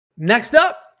Next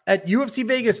up at UFC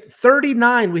Vegas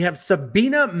 39, we have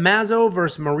Sabina Mazo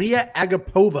versus Mariya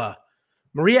Agapova.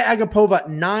 Mariya Agapova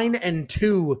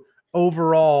 9-2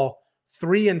 overall,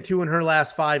 3-2 in her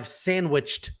last 5,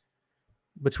 sandwiched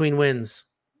between wins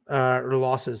or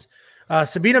losses.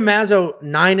 Sabina Mazo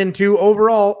 9-2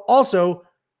 overall, also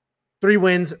 3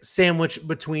 wins, sandwiched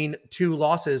between 2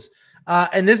 losses.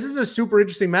 And this is a super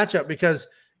interesting matchup because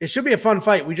it should be a fun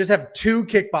fight. We just have 2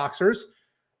 kickboxers.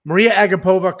 Mariya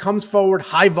Agapova comes forward,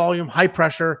 high volume, high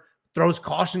pressure, throws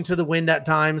caution to the wind at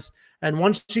times. And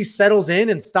once she settles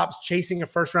in and stops chasing a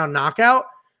first-round knockout,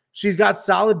 she's got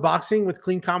solid boxing with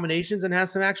clean combinations and has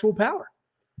some actual power.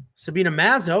 Sabina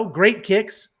Mazo, great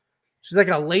kicks. She's like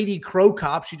a lady crow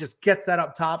cop. She just gets that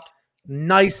up top.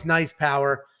 Nice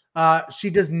power.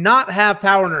 She does not have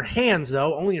power in her hands,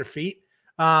 though, only her feet.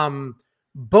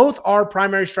 Both are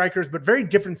primary strikers, but very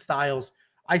different styles.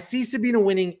 I see Sabina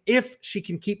winning if she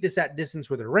can keep this at distance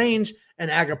with her range, and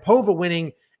Agapova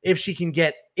winning if she can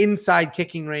get inside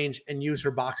kicking range and use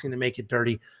her boxing to make it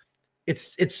dirty.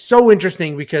 It's so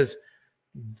interesting because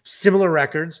similar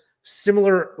records,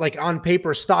 similar like on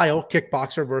paper style,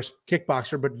 kickboxer versus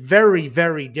kickboxer, but very,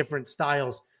 very different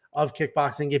styles of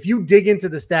kickboxing. If you dig into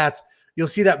the stats, you'll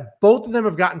see that both of them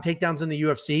have gotten takedowns in the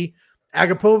UFC.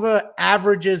 Agapova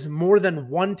averages more than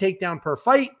 1 takedown per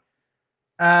fight.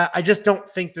 I just don't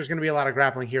think there's going to be a lot of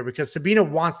grappling here because Sabina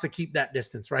wants to keep that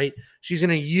distance, right? She's going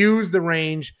to use the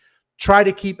range, try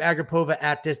to keep Agapova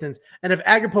at distance. And if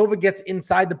Agapova gets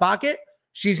inside the pocket,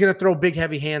 she's going to throw big,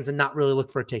 heavy hands and not really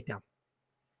look for a takedown.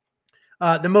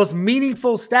 The most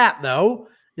meaningful stat, though,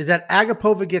 is that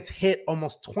Agapova gets hit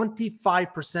almost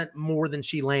 25% more than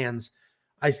she lands.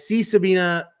 I see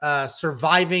Sabina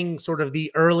surviving sort of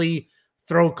the early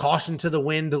throw caution to the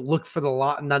wind, look for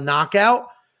the knockout,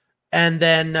 and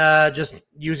then just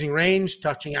using range,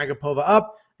 touching Agapova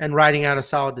up, and riding out a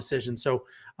solid decision. So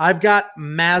I've got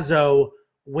Mazo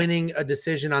winning a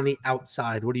decision on the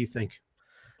outside. What do you think?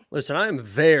 Listen, I am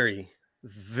very,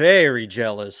 very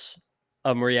jealous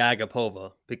of Mariya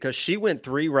Agapova because she went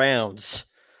 3 rounds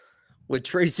with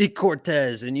Tracy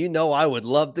Cortez, and you know I would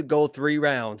love to go 3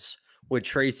 rounds with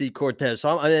Tracy Cortez.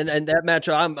 So and that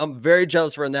matchup, I'm very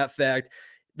jealous for in that fact.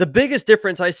 The biggest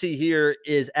difference I see here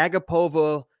is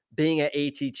Agapova being at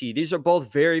ATT. These are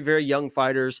both very, very young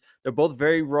fighters. They're both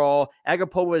very raw.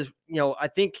 Agapova is, I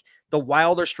think the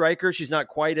wilder striker. She's not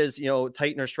quite as,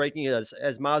 tight in her striking as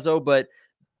Mazo, but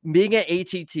being at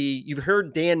ATT, you've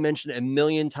heard Dan mention it a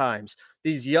million times.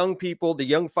 These young people, the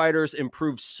young fighters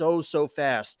improve so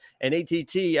fast. And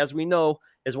ATT, as we know,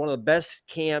 is one of the best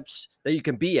camps that you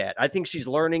can be at. I think she's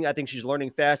learning. I think she's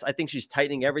learning fast. I think she's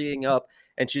tightening everything up,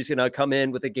 and she's going to come in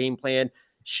with a game plan.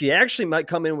 She actually might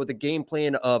come in with a game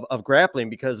plan of grappling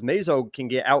because Mazo can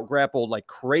get out grappled like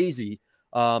crazy.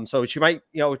 So she might,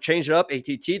 change it up.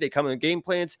 ATT, they come in with game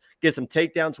plans, get some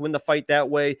takedowns, win the fight that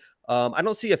way. I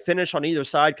don't see a finish on either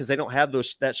side because they don't have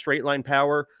that straight line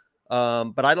power.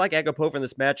 But I like Agapova in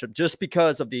this matchup just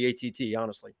because of the ATT,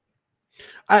 honestly.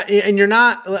 And you're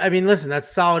not, listen,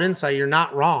 that's solid insight. You're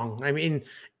not wrong.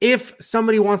 If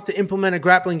somebody wants to implement a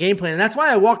grappling game plan, and that's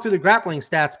why I walked through the grappling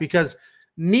stats, because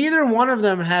neither one of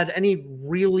them had any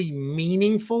really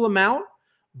meaningful amount,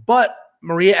 but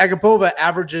Mariya Agapova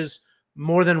averages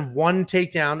more than 1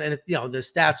 takedown. And, the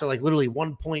stats are like literally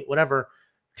 1 point, whatever,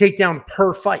 takedown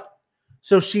per fight.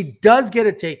 So she does get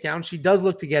a takedown. She does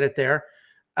look to get it there.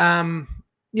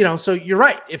 So you're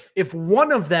right. If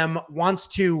one of them wants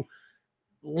to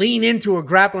lean into a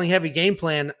grappling heavy game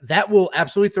plan, that will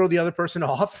absolutely throw the other person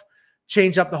off,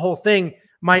 change up the whole thing.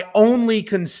 My only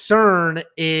concern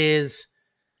is,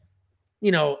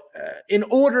 in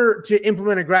order to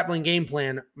implement a grappling game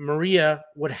plan, Mariya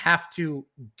would have to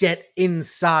get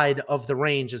inside of the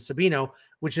range of Sabina,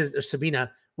 which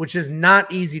is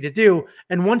not easy to do.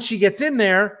 And once she gets in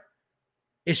there,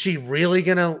 is she really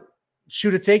going to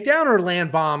shoot a takedown or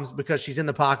land bombs because she's in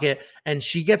the pocket and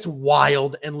she gets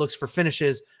wild and looks for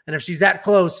finishes? And if she's that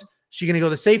close, she going to go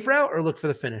the safe route or look for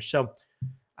the finish? So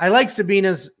I like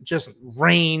Sabina's just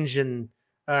range and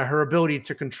her ability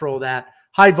to control that.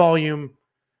 High volume.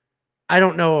 I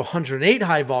don't know 108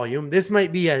 high volume. This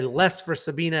might be a less for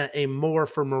Sabina, a more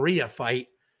for Mariya fight,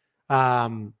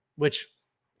 which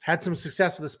had some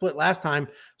success with the split last time.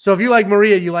 So if you like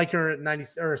Mariya, you like her at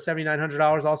 $90 or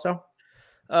 $7,900 also?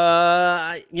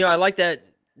 I like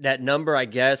that number, I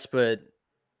guess, but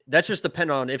that's just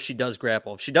dependent on if she does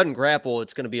grapple. If she doesn't grapple,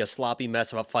 it's going to be a sloppy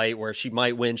mess of a fight where she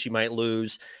might win, she might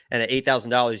lose. And at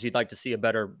 $8,000, you'd like to see a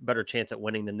better chance at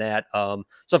winning than that. So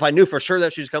if I knew for sure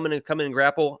that she's coming in and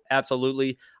grapple,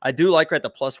 absolutely. I do like her at the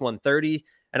plus 130,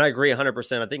 and I agree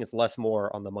 100%. I think it's less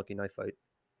more on the Monkey Knife fight.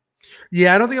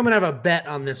 Yeah, I don't think I'm gonna have a bet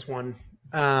on this one.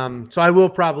 So I will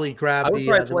probably grab I would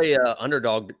probably play a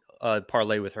underdog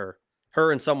parlay with her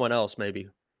and someone else maybe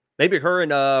her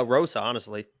and Rosa.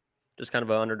 Honestly, just kind of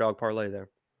an underdog parlay there.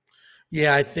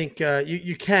 Yeah, I think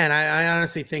you can. I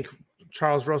honestly think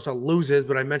Charles Rosa loses,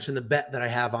 but I mentioned the bet that I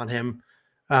have on him.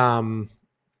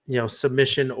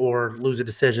 Submission or lose a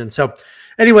decision. So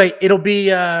anyway, it'll be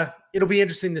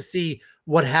interesting to see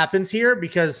what happens here,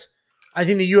 because I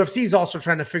think the UFC is also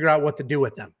trying to figure out what to do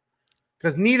with them,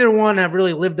 because neither one have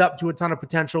really lived up to a ton of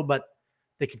potential, but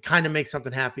they could kind of make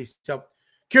something happy. So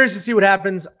curious to see what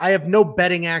happens. I have no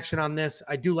betting action on this.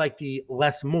 I do like the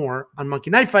less more on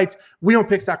Monkey Knife Fights.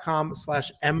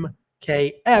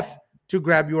 wewantpicks.com/MKF to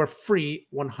grab your free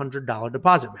 $100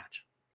 deposit match.